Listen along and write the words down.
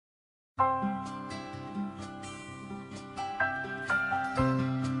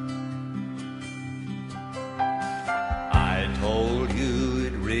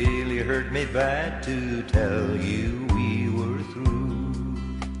hurt me bad to tell you we were through.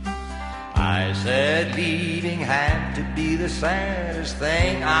 I said leaving had to be the saddest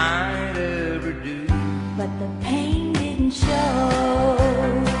thing I'd ever do. But the pain didn't show,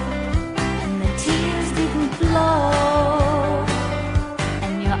 and the tears didn't flow,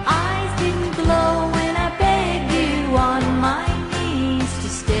 and your eyes didn't glow when I begged you on my knees to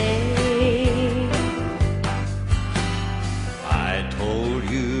stay. I told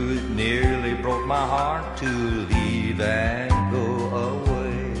you it nearly broke my heart to leave and go away.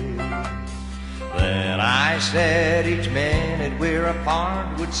 Then I said each minute we're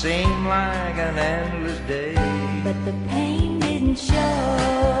apart would seem like an endless day. But the pain didn't show,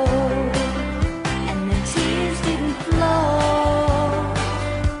 and the tears didn't flow,